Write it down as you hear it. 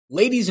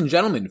Ladies and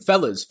gentlemen,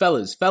 fellas,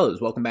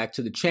 welcome back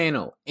to the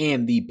channel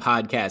and the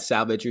podcast.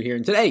 Sal Vitcher here,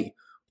 and today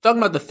talking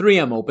about the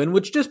 3M Open,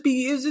 which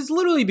is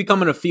literally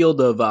becoming a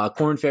field of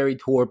Korn Ferry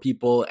Tour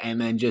people,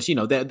 and then just,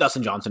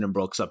 Dustin Johnson and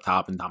Brooks up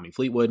top and Tommy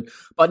Fleetwood.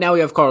 But now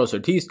we have Carlos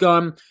Ortiz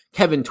gone.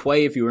 Kevin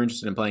Tway, if you were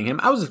interested in playing him.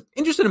 I was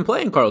interested in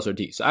playing Carlos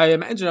Ortiz. I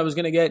imagined I was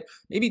going to get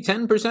maybe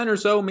 10% or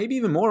so, maybe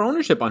even more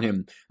ownership on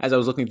him as I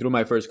was looking through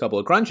my first couple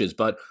of crunches.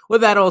 But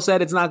with that all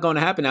said, it's not going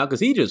to happen now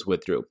because he just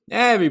withdrew.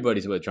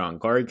 Everybody's withdrawn.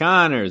 Corey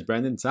Connors,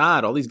 Brendan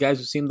Todd, all these guys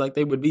who seemed like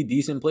they would be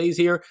decent plays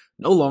here,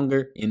 no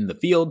longer in the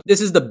field.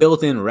 This is the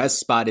built-in rest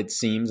spot, it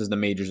seems, as the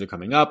majors are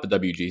coming up, the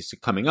WG's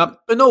coming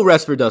up, but no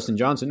rest for Dustin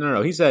Johnson.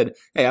 No. He said,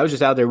 hey, I was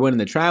just out there winning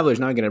the Travelers.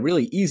 Now I get a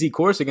really easy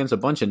course against a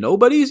bunch of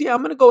nobodies. Yeah,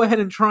 I'm going to go ahead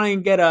and try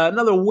and get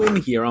another win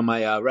here on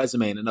my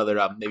resume and another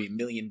maybe $1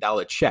 million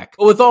check.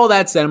 But with all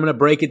that said, I'm going to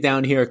break it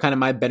down here, kind of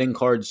my betting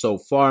cards so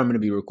far. I'm going to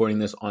be recording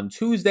this on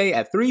Tuesday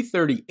at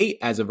 3:38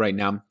 as of right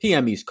now,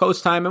 p.m. East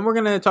Coast time, and we're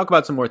going to talk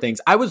about some more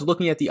things. I was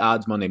looking at the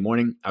odds Monday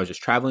morning. I was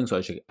just traveling,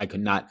 so I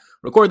could not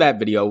record that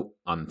video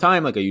on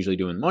time like I usually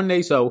do on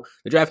Monday, so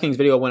the DraftKings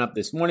video went up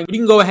this morning. But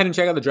you can go ahead and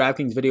check out the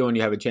DraftKings video when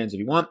you have a chance if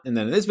you want, and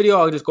then in this video,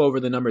 I'll just go over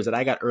the numbers that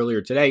I got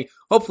earlier today.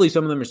 Hopefully,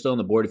 some of them are still on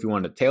the board if you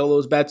want to tail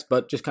those bets,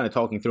 but just kind of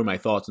talking through my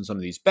thoughts on some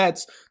of these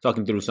bets,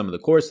 talking through some of the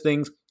course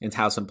things, and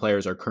how some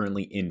players are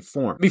currently in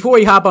form. Before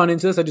we hop on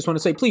into this, I just want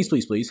to say, please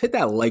hit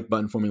that like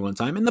button for me one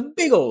time, and the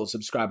big old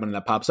subscribe button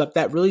that pops up.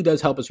 That really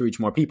does help us reach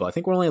more people. I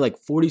think we're only like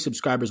 40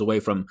 subscribers away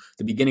from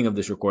the beginning of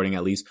this recording,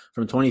 at least,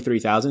 from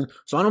 23,000.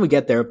 So why don't we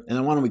get there, and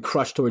then why don't we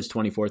crush towards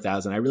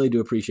 24,000? I really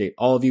do appreciate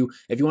all of you.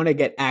 If you want to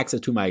get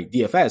access to my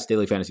DFS,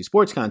 Daily Fantasy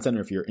Sports content,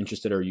 or if you're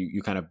interested or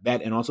you kind of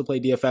bet and also play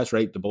DFS,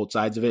 right, the both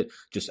sides of it,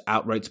 just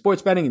outright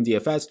sports betting and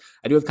DFS,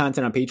 I do have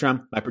content on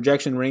Patreon. My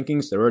projection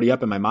rankings, they're already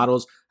up in my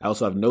models. I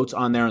also have notes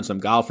on there on some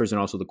golfers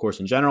and also the course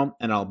in general,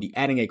 and I'll be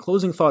adding a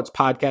Closing Thoughts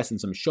podcast and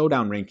some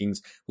showdown rankings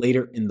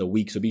later in the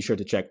week, so be sure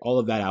to check all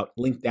of that out.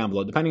 Link down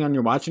below. Depending on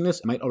you're watching this,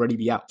 it might already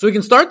be out. So we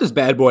can start this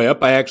bad boy up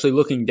by actually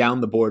looking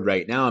down the board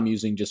right now. I'm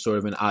using just sort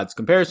of an odds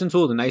comparison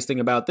tool. The nice thing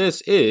about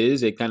this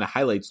is it kind of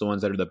highlights the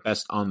ones that are the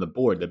best on the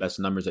board, the best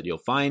numbers that you'll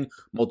find.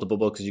 Multiple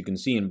books, as you can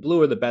see in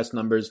blue, are the best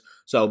numbers.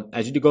 So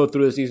as you go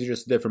through this, these are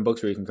just the different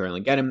books where you can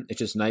currently get them. It's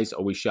just nice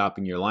always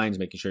shopping your lines,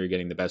 making sure you're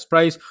getting the best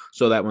price,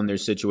 so that when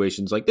there's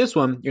situations like this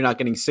one, you're not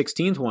getting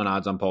 16-1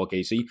 odds on Paul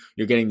Casey,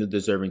 you're getting the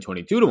deserving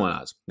 22-1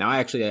 odds. Now, I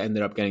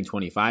ended up getting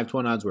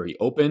 25-1 odds where he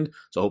opened,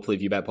 so hopefully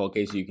if you bet Paul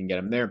Casey, you can get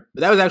him there.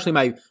 But that was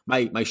actually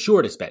my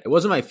shortest bet. It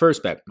wasn't my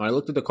first bet. When I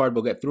looked at the card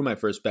book, get through my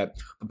first bet,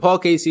 but Paul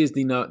Casey is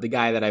the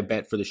guy that I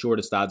bet for the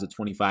shortest odds at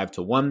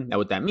 25-1. Now,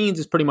 what that means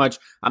is pretty much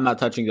I'm not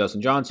touching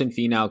Dustin Johnson,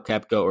 Finau,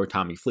 Koepka, or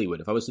Tommy Fleetwood.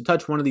 If I was to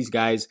touch one of these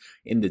guys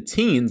in the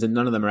teens, and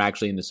none of them are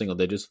actually in the single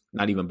digits,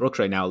 not even Brooks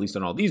right now, at least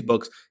on all these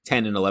books,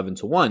 10 and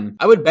 11-1,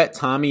 I would bet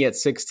Tommy at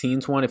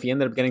 16-1. If he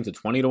ended up getting to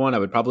 20-1, I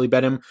would probably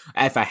bet him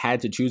if I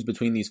had to choose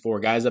between these four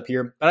guys up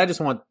here. But I just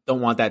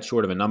don't want that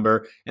short of a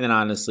number. And then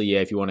honestly, yeah,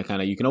 if you want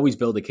to you can always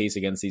build a case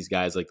against these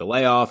guys like the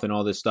layoff and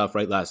all this stuff,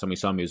 right? Last time we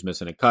saw him, he was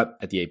missing a cut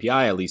at the API,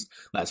 at least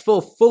last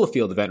full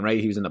field event, right?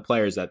 He was in the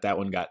Players that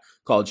one got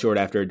called short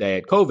after a day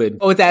at COVID.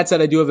 But with that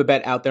said, I do have a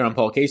bet out there on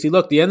Paul Casey.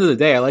 Look, at the end of the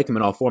day, I like him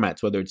in all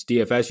formats, whether it's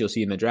DFS, you'll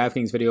see in the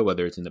DraftKings video,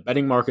 whether it's in the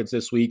betting markets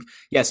this week.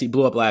 Yes, he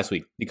blew up last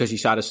week because he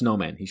shot a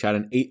snowman. He shot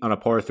an 8 on a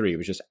par 3. It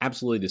was just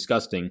absolutely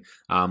disgusting.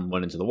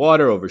 Went into the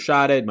water,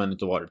 overshot it, went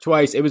into the water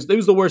twice. It was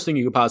the worst thing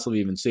you could possibly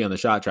even see on the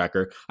shot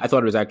tracker. I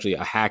thought it was actually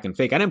a hack and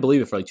fake. I didn't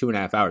believe it for like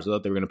 2.5 hours. I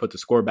thought they were going to put the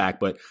score back,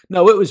 but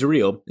no, it was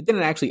real. It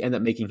didn't actually end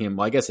up making him,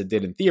 well, I guess it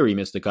did in theory,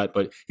 miss the cut,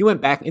 but he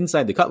went back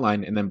inside the cut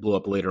line and then blew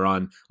up later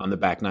on the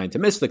back nine to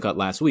miss the cut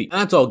last week.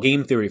 And that's all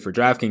game theory for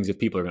DraftKings if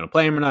people are going to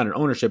play him or not in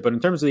ownership. But in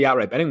terms of the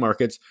outright betting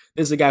markets,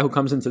 this is a guy who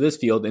comes into this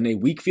field in a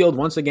weak field.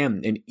 Once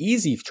again, an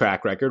easy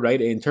track record,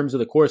 right? In terms of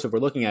the course, if we're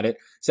looking at it,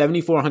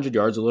 7,400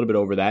 yards, a little bit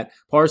over that.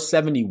 Par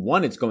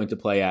 71 it's going to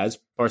play as.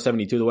 Par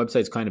 72, the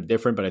website's kind of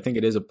different, but I think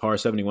it is a par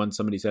 71.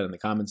 Somebody said in the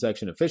comment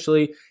section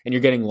officially. And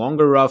you're getting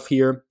longer rough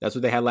here. That's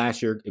what they had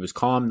last year. It was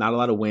calm, not a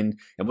lot of wind.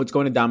 And what's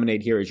going to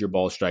dominate here is your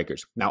ball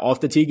strikers. Now, off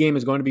the tee game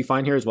is going to be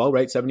fine here as well,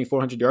 right?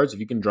 7,400 yards. If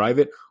you can drive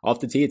it off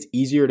the tee, it's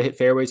easier to hit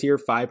fairways here,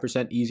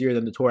 5% easier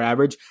than the tour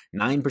average,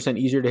 9%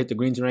 easier to hit the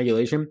greens in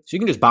regulation. So you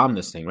can just bomb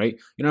this thing, right?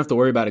 You don't have to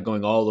worry about it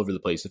going all over the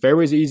place. The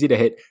fairways are easy to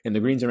hit and the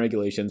greens and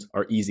regulations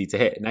are easy to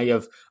hit. Now you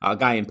have a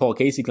guy in Paul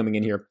Casey coming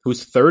in here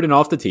who's third and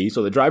off the tee,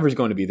 so the driver's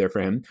going to be there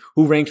for him,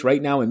 who ranks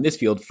right now in this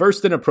field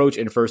first in approach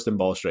and first in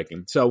ball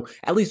striking. So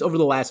at least over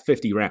the last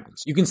 50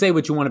 rounds. You can say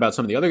what you want about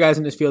some of the other guys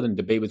in this field and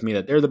debate with me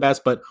that they're the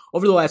best, but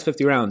over the last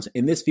 50 rounds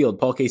in this field,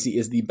 Paul Casey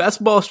is the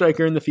best ball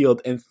striker in the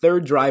field and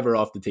third driver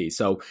off the tee.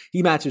 So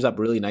he matches up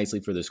really nicely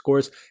for this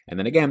course. And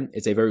then again,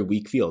 it's a very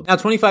weak field. Now,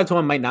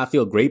 25-1 might not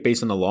feel great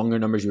based on the longer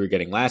numbers you were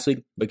getting last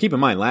week, but keep in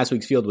mind, last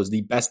week's field was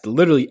the best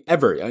literally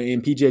ever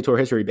in PGA Tour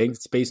history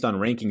based on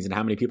rankings and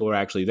how many people were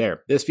actually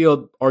there. This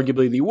field,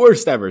 arguably the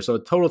worst ever, so a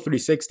total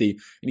 360, and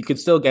you could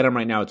still get him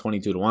right now at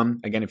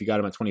 22-1. Again, if you got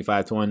him at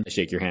 25-1, I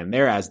shake your hand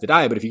there, as did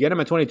I, but if you get him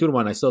at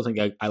 22-1, I still think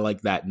I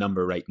like that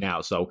number right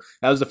now. So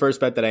that was the first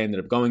bet that I ended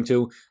up going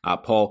to,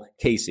 Paul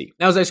Casey.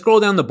 Now, as I scroll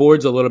down the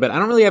boards a little bit, I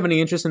don't really have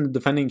any interest in the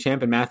defending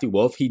champion Matthew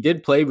Wolff. He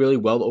did play really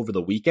well over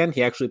the weekend.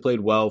 He actually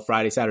played well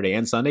Friday, Saturday,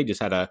 and Sunday,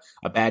 just had a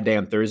bad day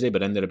on Thursday,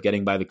 but ended up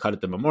getting by the cut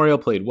at the Memorial,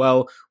 played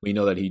well. We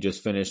know that he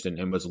just finished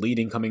and was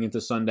leading coming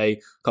into Sunday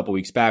a couple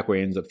weeks back, where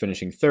he ends up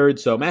finishing third.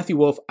 So Matthew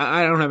Wolff,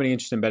 I don't have any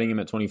interest in betting him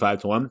at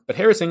 25-1, but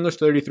Harris English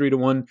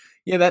 33-1.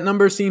 Yeah, that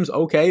number seems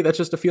okay. That's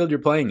just the field you're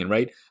playing in,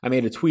 right? I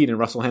made a tweet and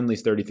Russell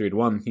Henley's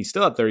 33-1. He's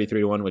still at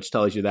 33-1, which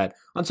tells you that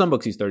on some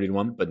books he's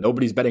 30-1, but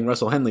nobody's betting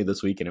Russell Henley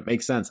this week, and it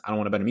makes sense. I don't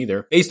want to bet him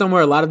either. Based on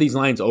where a lot of these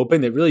lines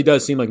open, it really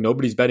does seem like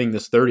nobody's betting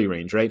this 30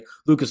 range, right?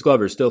 Lucas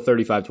Glover is still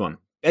 35-1.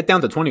 Bet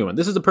down to 21.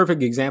 This is a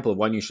perfect example of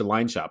when you should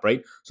line shop,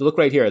 right? So look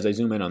right here as I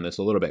zoom in on this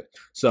a little bit.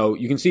 So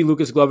you can see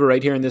Lucas Glover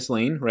right here in this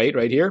lane, right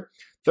here.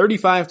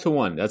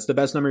 35-1. That's the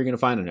best number you're going to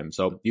find on him.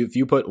 So if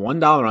you put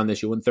 $1 on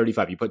this, you win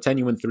 35. You put 10,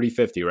 you win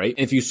 350, right?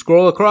 And if you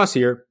scroll across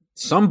here,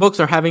 some books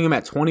are having him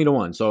at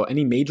 20-1. So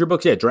any major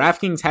books,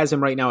 DraftKings has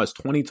him right now as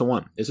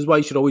 20-1. This is why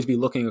you should always be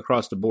looking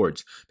across the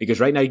boards,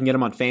 because right now you can get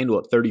him on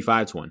FanDuel at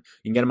 35-1. You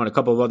can get him on a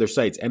couple of other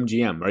sites,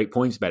 MGM, right?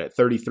 PointsBet at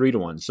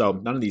 33-1. So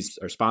none of these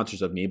are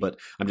sponsors of me, but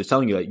I'm just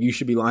telling you that you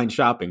should be line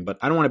shopping. But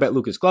I don't want to bet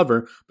Lucas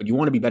Glover, but you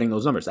want to be betting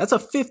those numbers. That's a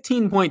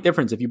 15-point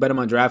difference if you bet him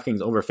on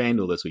DraftKings over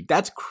FanDuel this week.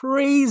 That's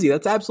crazy.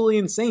 That's absolutely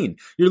insane.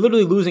 You're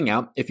literally losing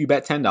out. If you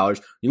bet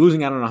 $10, you're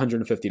losing out on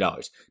 $150.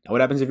 Now,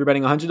 what happens if you're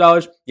betting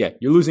 $100? Yeah,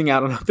 you're losing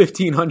out on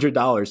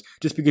 $1,500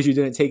 just because you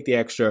didn't take the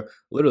extra,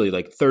 literally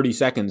like 30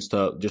 seconds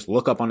to just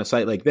look up on a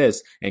site like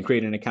this and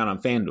create an account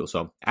on FanDuel.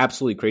 So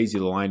absolutely crazy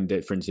the line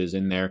differences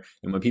in there.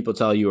 And when people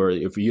tell you, or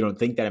if you don't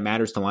think that it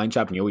matters to line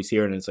shop and you always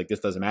hear it and it's like, this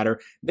doesn't matter,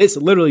 this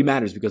literally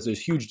matters because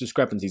there's huge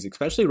discrepancies,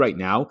 especially right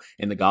now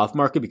in the golf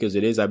market, because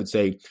it is, I would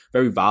say,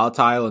 very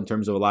volatile in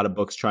terms of a lot of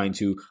books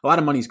a lot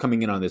of money's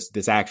coming in on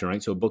this action,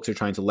 right? So books are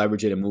trying to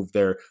leverage it and move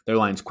their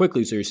lines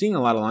quickly. So you're seeing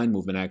a lot of line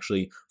movement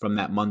actually from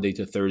that Monday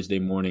to Thursday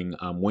morning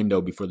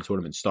window before the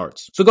tournament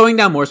starts. So going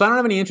down more, so I don't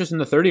have any interest in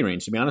the 30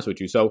 range, to be honest with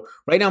you. So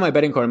right now my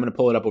betting card, I'm going to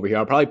pull it up over here.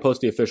 I'll probably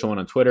post the official one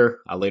on Twitter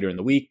later in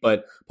the week,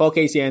 but Paul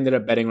Casey ended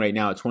up betting right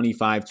now at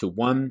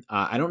 25-1.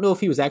 I don't know if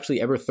he was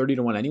actually ever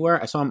 30-1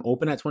 anywhere. I saw him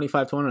open at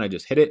 25-1 and I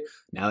just hit it.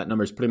 Now that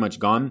number is pretty much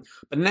gone.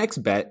 But the next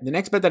bet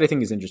that I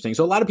think is interesting.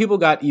 So a lot of people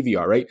got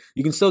EVR, right?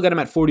 You can still get him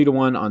at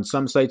 40-1 on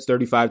some sites.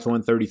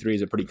 35-1, 33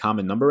 is a pretty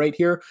common number right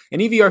here.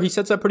 And EVR, he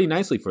sets up pretty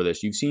nicely for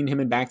this. You've seen him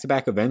in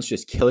back-to-back events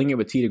just killing it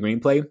with tee to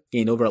green play.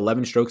 Gained over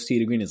 11 strokes tee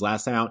to green his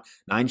last time out,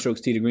 9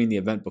 strokes tee to green the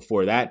event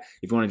before that.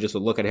 If you want to just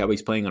look at how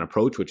he's playing on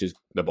approach, which is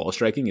the ball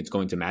striking, it's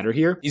going to matter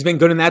here. He's been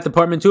good in that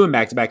department too in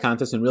back-to-back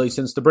contests and really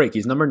since the break.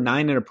 He's number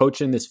 9 in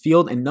approach in this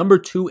field and number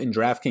 2 in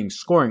DraftKings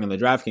scoring on the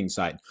DraftKings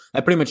side.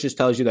 That pretty much just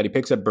tells you that he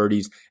picks up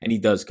birdies and he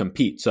does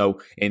compete. So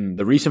in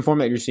the recent form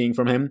that you're seeing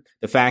from him,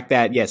 the fact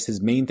that, yes,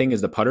 his main thing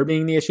is the putter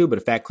being the issue, but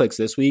if that clicks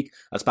this week,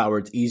 a spot where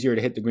it's easier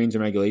to hit the greens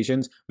and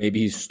regulations, maybe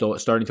he's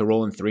starting to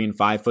roll in 3 and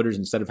 5 footers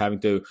instead of having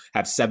to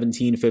have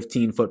 17,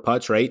 15 foot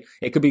putts, right?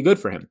 It could be good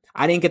for him.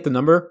 I didn't get the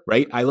number,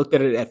 right? I looked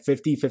at it at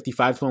 50,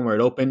 55-1 where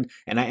it opened,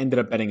 and I ended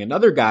up betting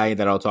another guy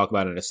that I'll talk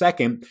about in a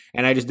second,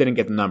 and I just didn't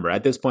get the number.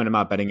 At this point, I'm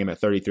not betting him at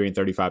 33 and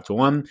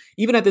 35-1.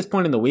 Even at this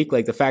point in the week,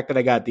 like the fact that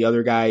I got the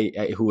other guy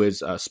who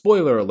is a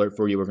spoiler alert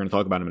for you, we're going to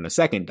talk about him in a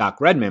second, Doc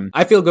Redman.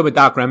 I feel good with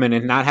Doc Redman,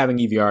 and not having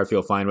EVR I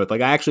feel fine with.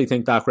 Like I actually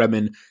think Doc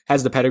Redman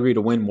has the pedigree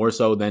to win more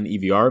so than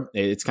EVR.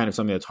 It's kind of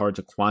something that's hard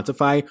to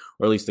quantify,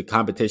 or at least the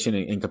competition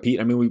and compete.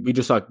 I mean, we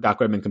just saw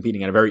Doc Redman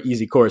competing at a very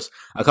easy course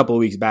a couple of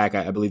weeks back,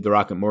 I believe the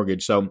Rocket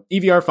Mortgage. So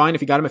EVR, fine.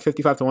 If you got him at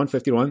 55-1,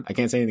 50-1, I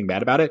can't say anything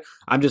bad about it.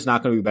 I'm just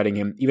not going to be betting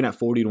him, even at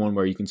 40-1,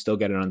 where you can still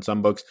get it on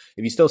some books.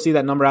 If you still see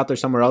that number out there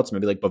somewhere else,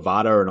 maybe like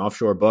Bovada or an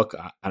offshore book,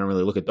 I don't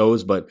really look at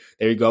those, but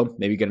there you go.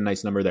 Maybe get a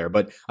nice number there.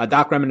 But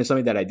Doc Redman is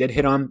something that I did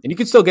hit on, and you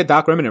can still get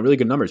Doc Redman at really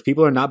good numbers.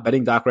 People are not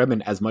betting Doc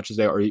Redman as much as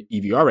they are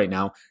EVR right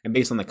now, and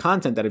based on the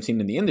content that I've seen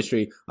in the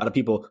industry, a lot of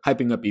people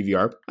hyping up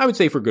EVR, I would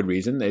say for good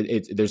reason.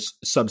 There's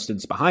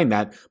substance behind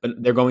that, but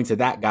they're going to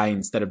that guy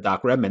instead of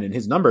Doc Redman, and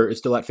his number is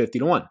still at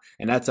 50-1.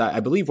 And that's, I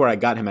believe, where I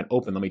got him at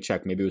open. Let me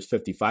check. Maybe it was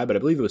 55, but I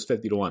believe it was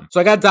 50-1. So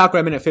I got Doc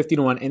Redman at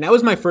 50-1, and that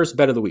was my first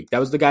bet of the week. That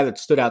was the guy that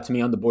stood out to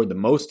me on the board the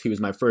most. He was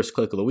my first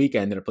click of the week. I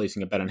ended up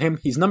placing a bet on him.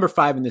 He's number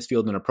 5 in this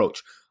field in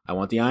approach. I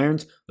want the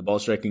irons. The ball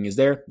striking is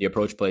there. The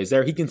approach play is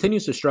there. He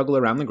continues to struggle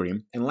around the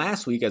green. And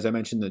last week, as I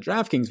mentioned in the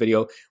DraftKings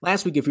video,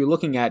 if you're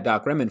looking at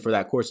Doc Redman for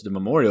that course at the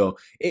Memorial,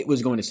 it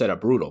was going to set up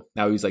brutal.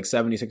 Now he was like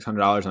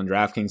 $7,600 on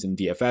DraftKings and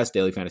DFS,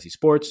 Daily Fantasy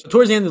Sports.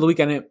 Towards the end of the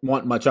week, I didn't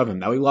want much of him.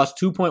 Now he lost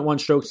 2.1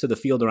 strokes to the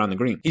field around the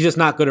green. He's just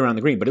not good around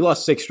the green, but he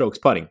lost 6 strokes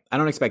putting. I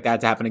don't expect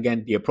that to happen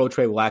again. The approach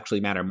rate will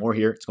actually matter more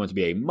here. It's going to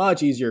be a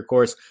much easier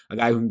course. A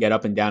guy who can get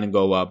up and down and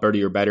go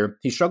birdie or better.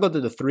 He struggled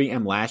to the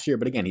 3M last year,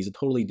 but again, he's a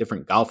totally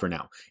different golfer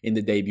now. in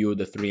the debut of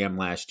the 3M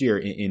last year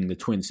in the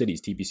Twin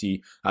Cities,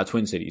 TPC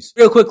Twin Cities.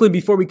 Real quickly,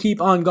 before we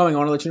keep on going, I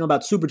want to let you know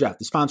about SuperDraft,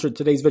 the sponsor of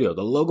today's video,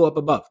 the logo up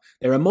above.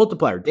 They're a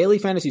multiplier, daily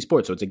fantasy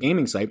sports, so it's a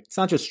gaming site. It's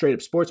not just straight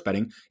up sports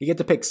betting. You get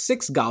to pick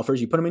 6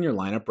 golfers, you put them in your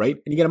lineup, right?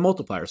 And you get a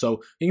multiplier.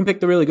 So you can pick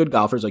the really good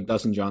golfers like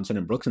Dustin Johnson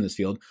and Brooks in this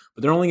field,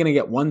 but they're only going to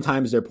get 1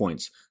 times their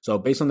points. So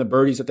based on the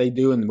birdies that they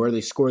do and where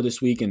they score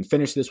this week and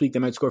finish this week, they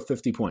might score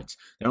 50 points.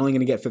 They're only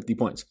going to get 50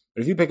 points.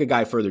 But if you pick a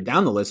guy further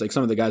down the list, like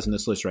some of the guys on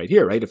this list right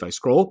here, right? If I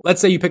scroll,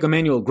 let's say you pick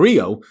Emmanuel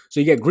Grillo. So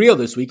you get Grillo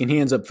this week and he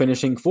ends up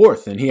finishing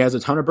 4th and he has a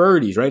ton of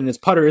birdies, right? And his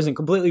putter isn't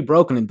completely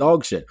broken and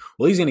dog shit.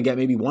 Well, he's going to get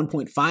maybe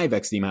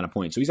 1.5x the amount of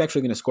points. So he's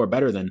actually going to score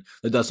better than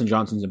the Dustin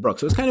Johnsons and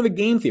Brooks. So it's kind of a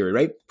game theory,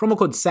 right? Promo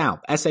code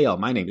SAL, S-A-L,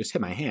 my name, just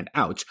hit my hand,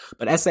 ouch.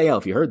 But S-A-L,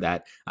 if you heard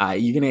that,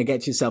 you're going to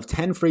get yourself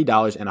 $10 free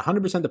and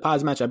 100%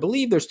 deposit match. I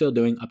believe they're still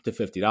doing up to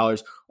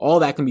 $50. All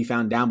that can be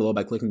found down below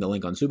by clicking the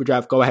link on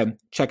SuperDraft. Go ahead,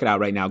 check it out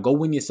right now. Go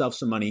win yourself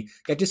some money.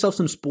 Get yourself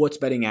some sports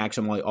betting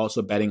action while you're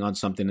also betting on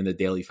something in the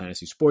daily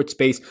fantasy sports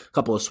space. A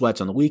couple of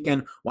sweats on the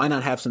weekend. Why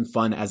not have some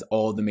fun as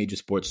all the major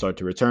sports start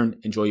to return?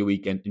 Enjoy your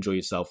weekend. Enjoy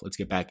yourself. Let's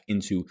get back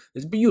into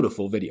this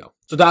beautiful video.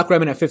 So Doc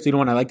Redman at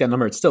 50-1. I like that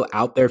number. It's still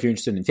out there if you're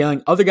interested in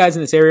tailing. Other guys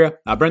in this area,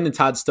 Brendan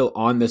Todd's still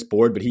on this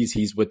board, but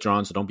he's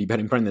withdrawn, so don't be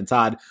betting Brendan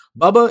Todd.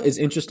 Bubba is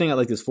interesting at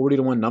like this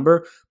 40-1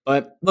 number,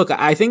 but look,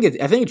 I think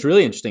it's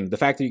really interesting. The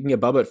fact that you can get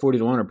Bubba at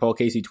 40-1 or Paul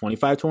Casey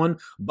 25-1.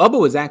 Bubba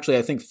was actually,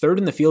 I think, 3rd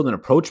in the field in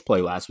approach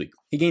play last week.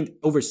 He gained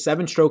over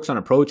 7 strokes on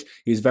approach.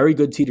 He was very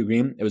good tee to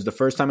green. It was the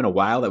first time in a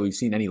while that we've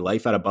seen any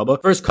life out of Bubba.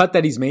 First cut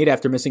that he's made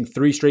after missing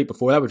 3 straight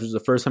before that, which was the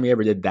first time he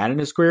ever did that in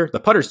his career. The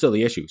putter's still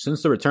the issue.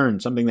 Since the return,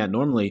 something that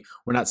normally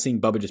we're not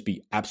seeing Bubba just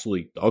be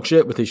absolutely dog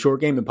shit with his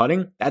short game and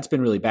putting, that's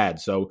been really bad.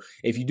 So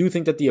if you do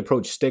think that the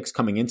approach sticks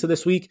coming into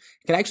this week,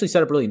 it can actually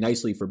set up really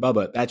nicely for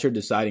Bubba. That's your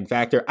deciding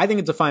factor. I think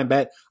it's a fine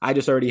bet. I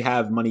just already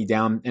have money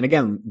down. And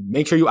again,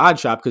 make sure you odd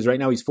shop because right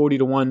now he's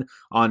 40-1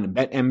 on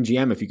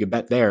BetMGM if you could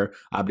bet there,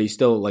 but he's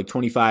still like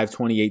 25,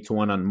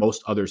 28-1 on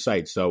most other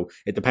sites. So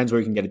it depends where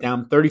you can get it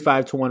down.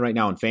 35-1 right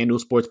now on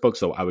FanDuel Sportsbook.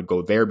 So I would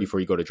go there before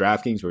you go to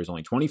DraftKings where he's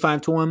only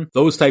 25-1.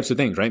 Those types of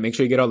things, right? Make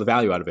sure you get all the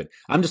value out of it.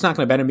 I'm just not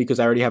going to bet him because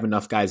I already have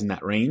enough guys in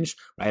that range,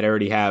 right? I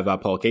already have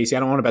Paul Casey. I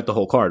don't want to bet the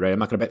whole card, right? I'm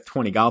not going to bet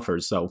 20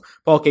 golfers. So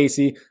Paul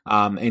Casey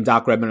and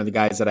Doc Redman are the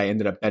guys that I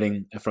ended up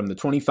betting from the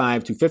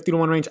 25 to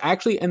 50-1 range. I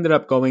actually ended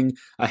up going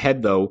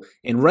ahead though.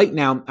 And right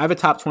now I have a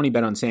top 20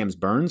 bet on Sam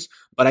Burns,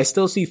 but I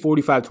still see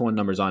 45-1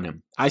 numbers on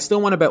him. I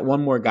still want to bet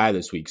one more guy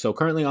this week. So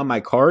currently on my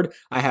card,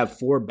 I have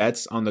 4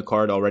 bets on the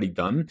card already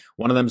done.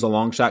 One of them is a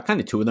long shot. Kind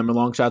of 2 of them are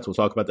long shots. We'll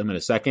talk about them in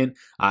a second.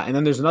 And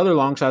then there's another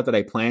long shot that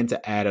I plan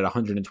to add at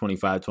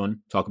 125-1.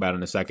 Talk about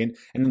in a second.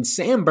 And then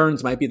Sam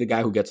Burns might be the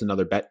guy who gets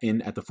another bet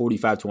in at the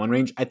 45-1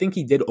 range. I think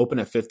he did open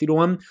at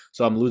 50-1.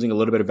 So I'm losing a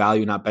little bit of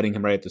value not betting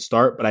him right at the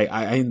start. But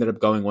I ended up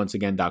going once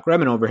again Doc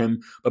Redman over him.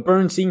 But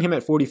Burns, seeing him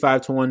at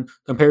 45-1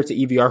 compared to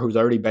EVR, who's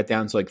already bet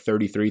down to like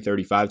 33,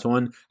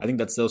 35-1. I think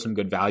that's still some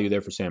good value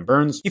there for Sam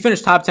Burns. He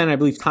finished top 10, I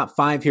believe top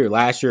 5 here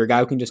last year. A guy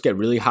who can just get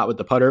really hot with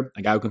the putter,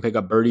 a guy who can pick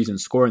up birdies and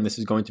score, and this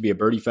is going to be a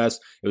birdie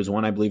fest. It was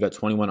one, I believe, at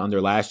 21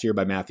 under last year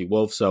by Matthew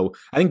Wolff. So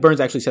I think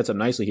Burns actually sets up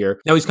nicely here.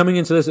 Now he's coming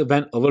into this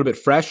event a little bit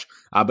fresh,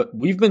 but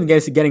we've been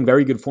getting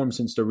very good form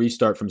since the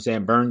restart from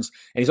Sam Burns.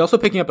 And he's also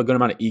picking up a good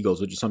amount of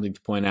eagles, which is something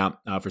to point out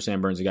for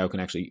Sam Burns, a guy who can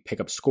actually pick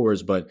up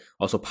scores, but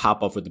also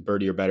pop off with the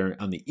birdie or better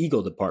on the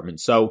eagle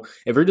department. So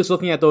if we're just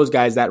looking at those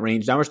guys, that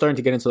range, now we're starting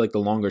to get into like the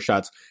longer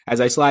shots.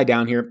 As I slide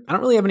down here, I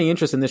don't really have any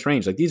interest in this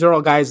range. Like these are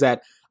all guys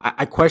that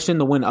I question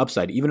the win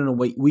upside, even in a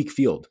weak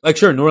field. Like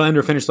sure,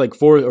 Norlander finished like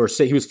 4th or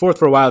 6th. He was 4th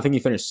for a while. I think he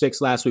finished 6th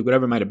last week,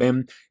 whatever it might have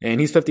been. And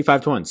he's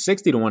 55-1,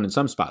 60-1 in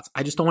some spots.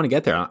 I just don't want to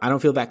get there. I don't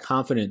feel that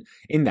confident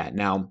in that.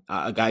 Now,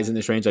 guys in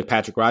this range like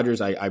Patrick Rogers,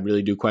 I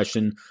really do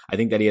question. I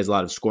think that he has a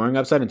lot of scoring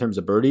upside in terms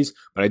of birdies,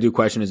 but I do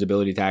question his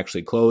ability to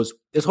actually close.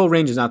 This whole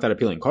range is not that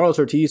appealing. Carlos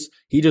Ortiz,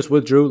 he just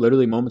withdrew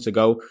literally moments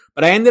ago,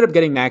 but I ended up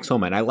getting Max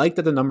Homa, and I like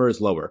that the number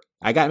is lower.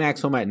 I got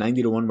Max Homa at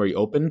 90-1 where he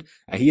opened.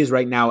 He is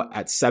right now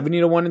at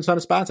 70-1 in some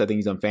spots. I think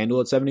he's on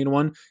FanDuel at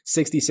 70-1,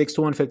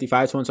 66-1,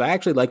 55-1. So I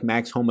actually like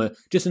Max Homa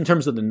just in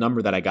terms of the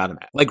number that I got him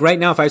at. Like right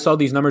now, if I saw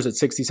these numbers at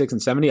 66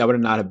 and 70, I would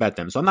not have bet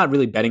them. So I'm not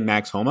really betting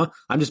Max Homa.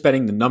 I'm just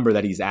betting the number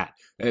that he's at.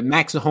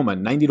 Max Homa,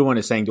 90-1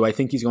 is saying, do I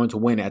think he's going to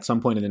win at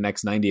some point in the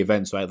next 90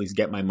 events so I at least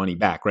get my money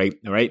back, right?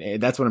 All right.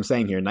 That's what I'm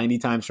saying here. 90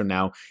 times from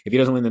now, if he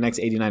doesn't win the next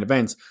 89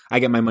 events, I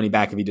get my money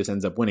back if he just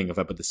ends up winning if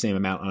I put the same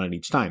amount on it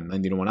each time,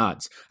 90-1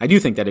 odds. I do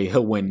think that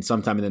he'll win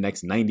sometime in the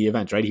next 90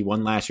 events, right? He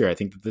won last year. I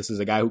think that this is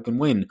a guy who can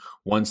win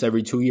once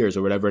every 2 years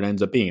or whatever it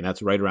ends up being.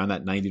 That's right around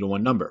that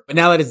 90-1 number. But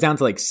now that it's down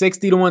to like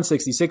 60-1,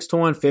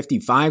 66-1,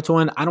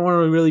 55-1, I don't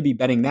want to really be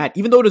betting that,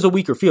 even though it is a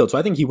weaker field. So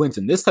I think he wins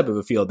in this type of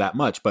a field that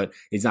much, but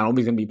he's not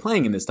always going to be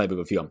playing in this type of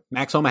a field.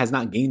 Max Homa has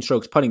not gained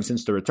strokes putting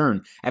since the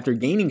return after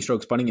gaining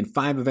strokes putting in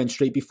 5 events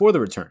straight before the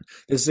return.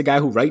 This is a guy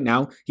who right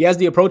now, he has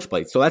the approach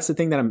play. So that's the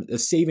thing that I'm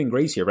saving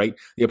grace here, right?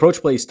 The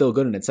approach play is still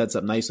good and it sets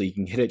up nicely. You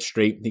can hit it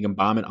straight. You can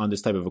bomb it on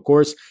this type of a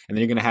course. And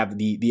then you're going to have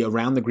the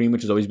around the green,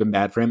 which has always been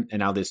bad for him. And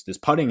now this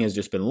putting has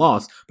just been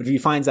lost. But if he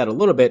finds out a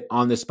little bit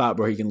on this spot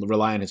where he can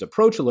rely on his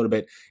approach a little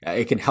bit,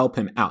 it can help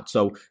him out.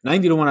 So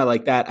 90 to 1, I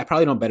like that. I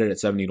probably don't bet it at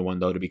 70 to 1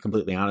 though, to be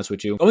completely honest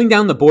with you. Going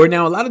down the board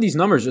now, a lot of these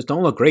numbers just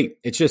don't look great.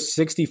 It's just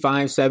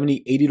 65,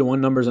 70, 80 to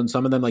 1 numbers on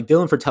some of them. Like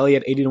Dylan Fratelli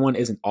at 80 to 1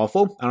 isn't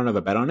awful. I don't have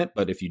a bet on it,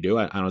 but if you do,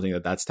 I don't think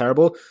that that's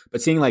terrible.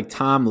 But seeing like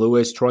Tom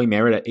Lewis, Troy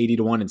Merritt at 80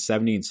 to 1 and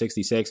 70 and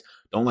 66,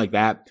 don't like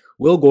that.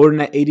 Will Gordon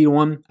at 80 to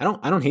 1.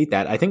 I don't hate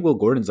that. I think Will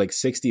Gordon's like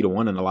 60 to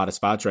 1 in a lot of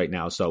spots right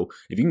now. So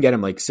if you can get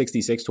him like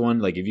 66 to 1,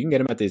 like if you can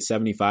get him at the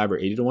 75 or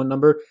 80 to 1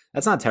 number,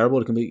 that's not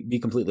terrible to be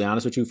completely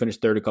honest with you.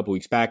 Finished third a couple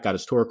weeks back, got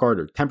his tour card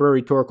or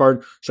temporary tour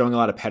card, showing a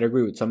lot of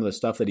pedigree with some of the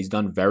stuff that he's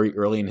done very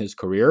early in his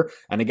career.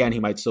 And again,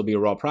 he might still be a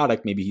raw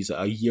product. Maybe he's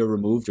a year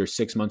removed or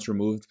 6 months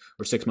removed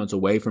or 6 months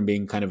away from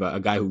being kind of a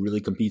guy who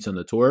really competes on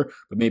the tour.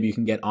 But maybe you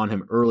can get on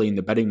him early in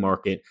the betting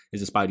market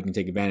is a spot you can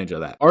take advantage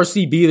of that.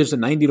 RCB, there's a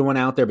 90 to 1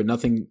 out there, but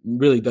nothing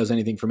really does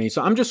anything for me.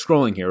 So I'm just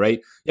scrolling here, right?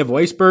 You have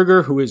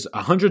Weisberger, who is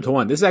 100 to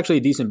 1. This is actually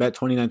a decent bet,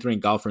 29th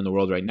ranked golfer in the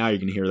world right now. You're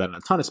going to hear that in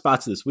a ton of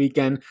spots this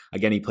weekend.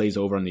 Again, he plays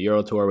over on the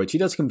Euro Tour, which he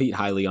does compete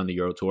highly on the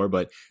Euro Tour,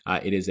 but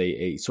it is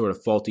a sort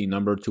of faulty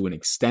number to an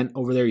extent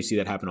over there. You see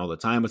that happen all the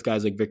time with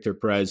guys like Victor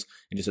Perez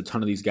and just a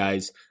ton of these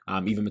guys.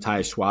 Even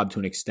Matthias Schwab to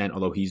an extent,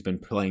 although he's been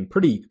playing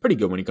pretty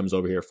good when he comes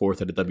over here, fourth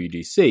at the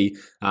WGC.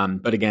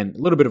 But again, a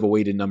little bit of a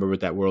weighted number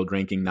with that world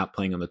ranking, not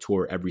playing on the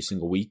tour every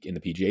single week in the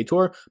PGA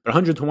Tour. But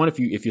 100 to 1, if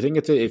you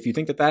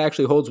think that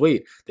actually holds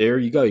weight, there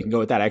you go. You can go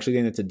with that. I actually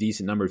think that's a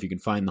decent number if you can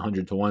find the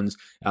 100 to 1s.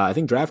 I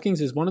think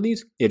DraftKings is one of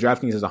these. Yeah,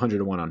 DraftKings has 100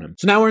 to 1 on him.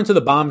 So now we're into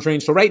the bombs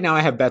range. So right now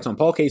I have bets on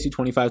Paul Casey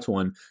 25 to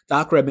 1,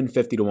 Doc Redman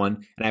 50 to 1,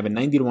 and I have a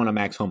 90 to 1 on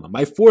Max Homa.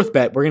 My fourth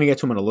bet, we're going to get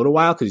to him in a little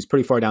while because he's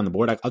pretty far down the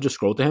board. I'll just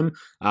scroll to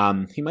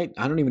him. He might,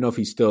 I don't even know if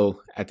he's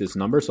still at this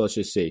number. So let's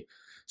just see.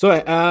 So,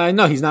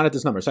 no, he's not at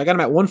this number. So I got him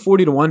at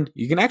 140 to 1.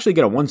 You can actually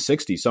get a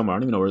 160 somewhere. I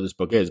don't even know where this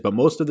book is, but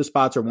most of the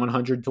spots are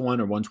 100 to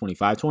 1 or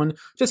 125 to 1.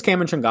 Just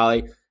Cameron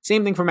Tringale.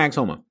 Same thing for Max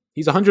Homa.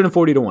 He's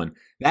 140 to 1.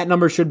 That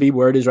number should be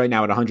where it is right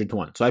now at 100 to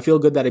 1. So I feel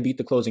good that I beat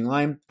the closing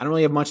line. I don't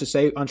really have much to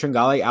say on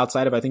Tringale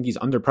outside of I think he's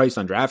underpriced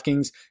on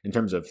DraftKings in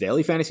terms of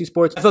daily fantasy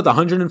sports. I thought the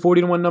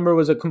 140 to 1 number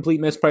was a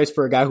complete misprice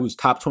for a guy who's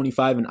top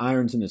 25 in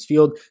irons in this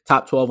field,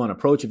 top 12 on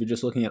approach. If you're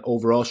just looking at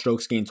overall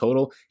strokes gained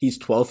total, he's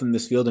 12th in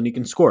this field and he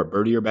can score.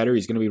 Birdie or better,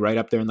 he's going to be right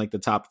up there in like the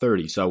top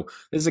 30. So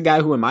this is a guy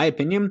who, in my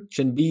opinion,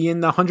 should be in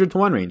the 100 to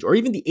 1 range or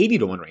even the 80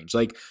 to 1 range.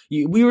 Like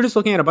we were just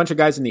looking at a bunch of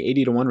guys in the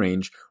 80 to 1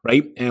 range,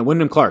 right? And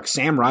Wyndham Clark,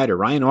 Sam Ryder,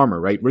 Ryan Armour,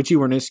 right? Richie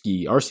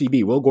Wernitzky,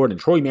 RCB, Will Gordon,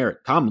 Troy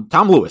Merritt, Tom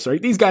Lewis,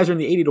 right? These guys are in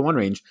the 80 to 1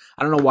 range.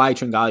 I don't know why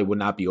Tringale would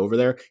not be over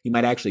there. He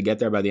might actually get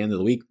there by the end of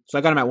the week. So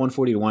I got him at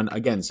 140 to 1.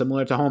 Again,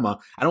 similar to Homa.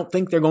 I don't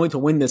think they're going to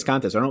win this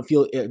contest. I don't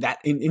feel that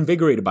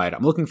invigorated by it.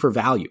 I'm looking for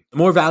value. The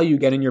more value you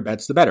get in your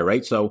bets, the better,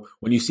 right? So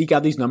when you seek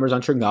out these numbers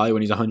on Tringale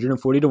when he's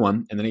 140 to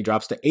 1, and then he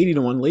drops to 80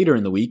 to 1 later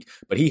in the week,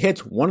 but he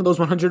hits one of those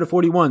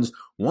 141s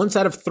once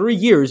out of 3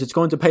 years, it's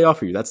going to pay off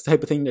for you. That's the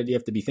type of thing that you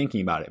have to be thinking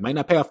about. It might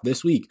not pay off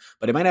this week,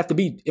 but it might have to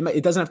be,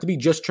 it doesn't have to be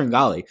just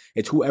Tringale.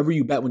 It's whoever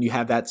you bet when you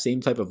have that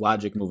same type of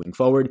logic moving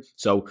forward.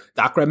 So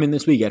Doc Redman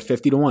this week at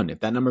 50 to 1. If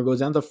that number goes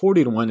down to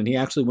 40 to 1 and he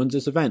actually wins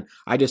this event,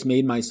 I just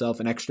made myself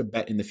an extra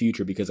bet in the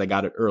future because I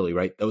got it early,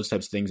 right? Those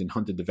types of things and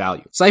hunted the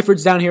value.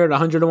 Seifert down here at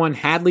 100 to 1.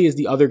 Hadley is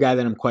the other guy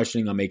that I'm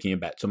questioning on making a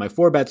bet. So my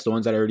 4 bets, the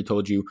ones that I already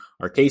told you,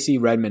 are Casey,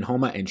 Redman,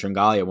 Homa, and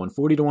Tringale at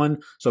 140 to 1.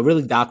 So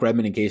really Doc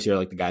Redman and Casey are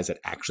like the guys that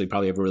actually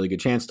probably have a really good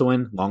chance to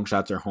win. Long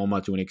shots are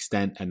Homa to an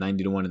extent at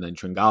 90 to 1, and then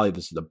Tringale,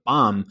 this is the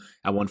bomb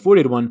at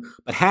 140 to 1.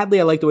 But Hadley,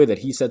 I like the way that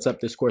he sets up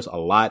this course a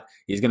lot.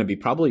 He's going to be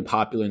probably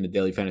popular in the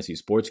daily fantasy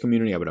sports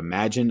community, I would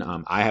imagine.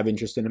 I have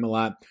interest in him a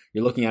lot.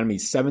 You're looking at him,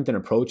 he's 7th in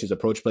approach. His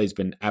approach play has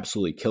been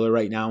absolutely killer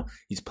right now.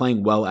 He's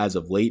playing well as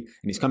of late,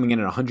 and he's coming in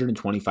at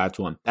 125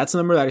 to 1. That's the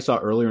number that I saw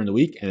earlier in the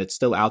week, and it's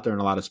still out there in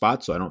a lot of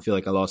spots, so I don't feel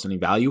like I lost any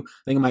value.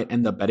 I think I might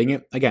end up betting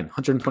it. Again,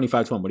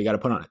 125 to 1. What do you got to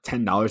put on it?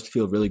 $10 to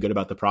feel really good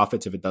about the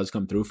profits if it does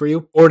come through for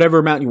you, or whatever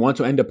amount you want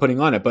to end up putting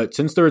on it. But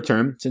since the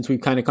return, since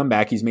we've kind of come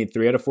back, he's made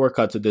 3 out of 4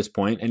 cuts at this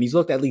point, and he's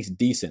looked at least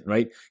decent,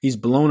 right? He's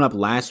blown up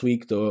last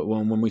week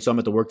when we saw him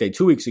at the workday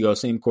 2 weeks ago,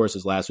 same course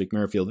as last week,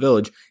 Merrifield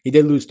Village. He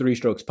did lose 3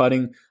 strokes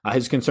putting.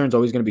 His concern's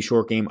always going to be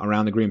short game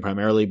around the green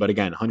primarily, but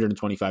again,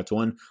 125 to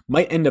 1.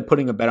 Might end up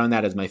putting a bet on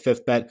that as my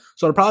 5th bet.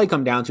 So it'll probably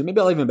come down to, maybe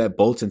I'll even bet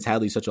both since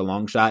Hadley's such a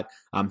long shot.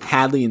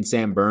 Hadley and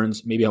Sam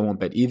Burns, maybe I won't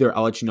bet either.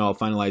 I'll let you know. I'll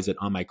finalize it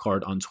on my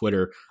card on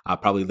Twitter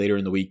probably later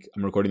in the week.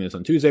 I'm recording this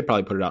on Tuesday,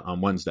 probably put it out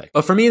on Wednesday.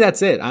 But for me,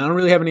 that's it. I don't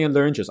really have any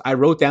other interest. I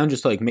wrote down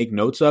just to like make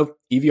notes of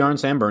EVR and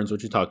Sam Burns,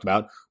 which we talked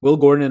about, Will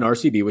Gordon and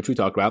RCB, which we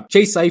talked about,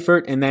 Chase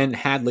Seifert, and then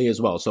Hadley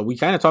as well. So we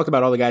kind of talked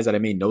about all the guys that I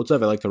made notes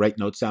of. I like to write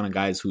notes down on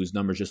guys whose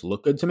numbers just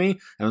look good to me.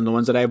 And then the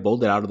ones that I have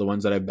bolded out are the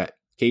ones that I bet.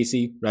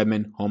 Casey,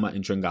 Redman, Homa,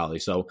 and Tringale.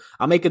 So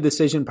I'll make a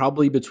decision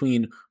probably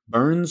between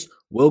Burns,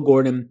 Will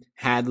Gordon,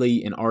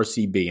 Hadley, and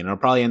RCB. And it'll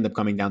probably end up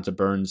coming down to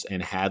Burns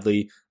and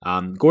Hadley.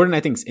 Gordon, I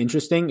think, is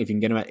interesting. If you can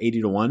get him at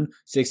 80-1,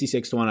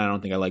 66-1, I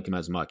don't think I like him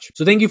as much.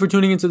 So thank you for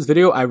tuning into this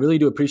video. I really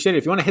do appreciate it.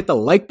 If you want to hit the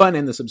like button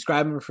and the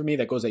subscribe button for me,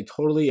 that goes a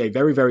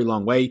very, very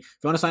long way. If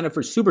you want to sign up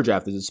for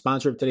SuperDraft, this is a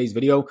sponsor of today's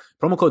video.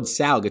 Promo code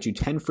SAL gets you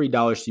 $10 free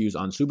to use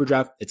on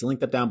SuperDraft. It's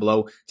linked up down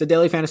below. It's a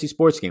daily fantasy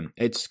sports game.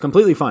 It's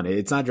completely fun.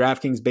 It's not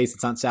DraftKings based.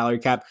 It's not salary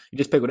cap. You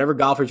just pick whatever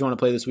golfers you want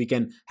to play this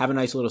weekend. Have a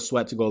nice little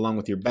sweat to go along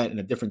with your bet in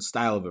a different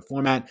style of a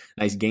format.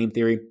 Nice game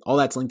theory. All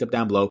that's linked up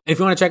down below. And if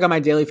you want to check out my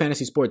daily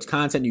fantasy sports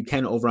content, you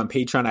can over on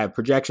Patreon. I have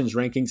projections,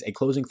 rankings, a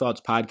closing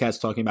thoughts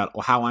podcast talking about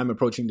how I'm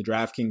approaching the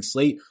DraftKings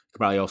slate. You could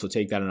probably also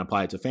take that and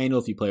apply it to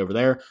FanDuel if you play over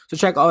there. So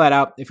check all that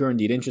out if you're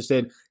indeed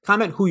interested.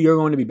 Comment who you're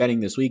going to be betting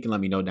this week and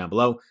let me know down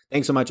below.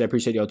 Thanks so much. I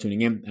appreciate y'all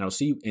tuning in, and I'll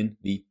see you in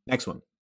the next one.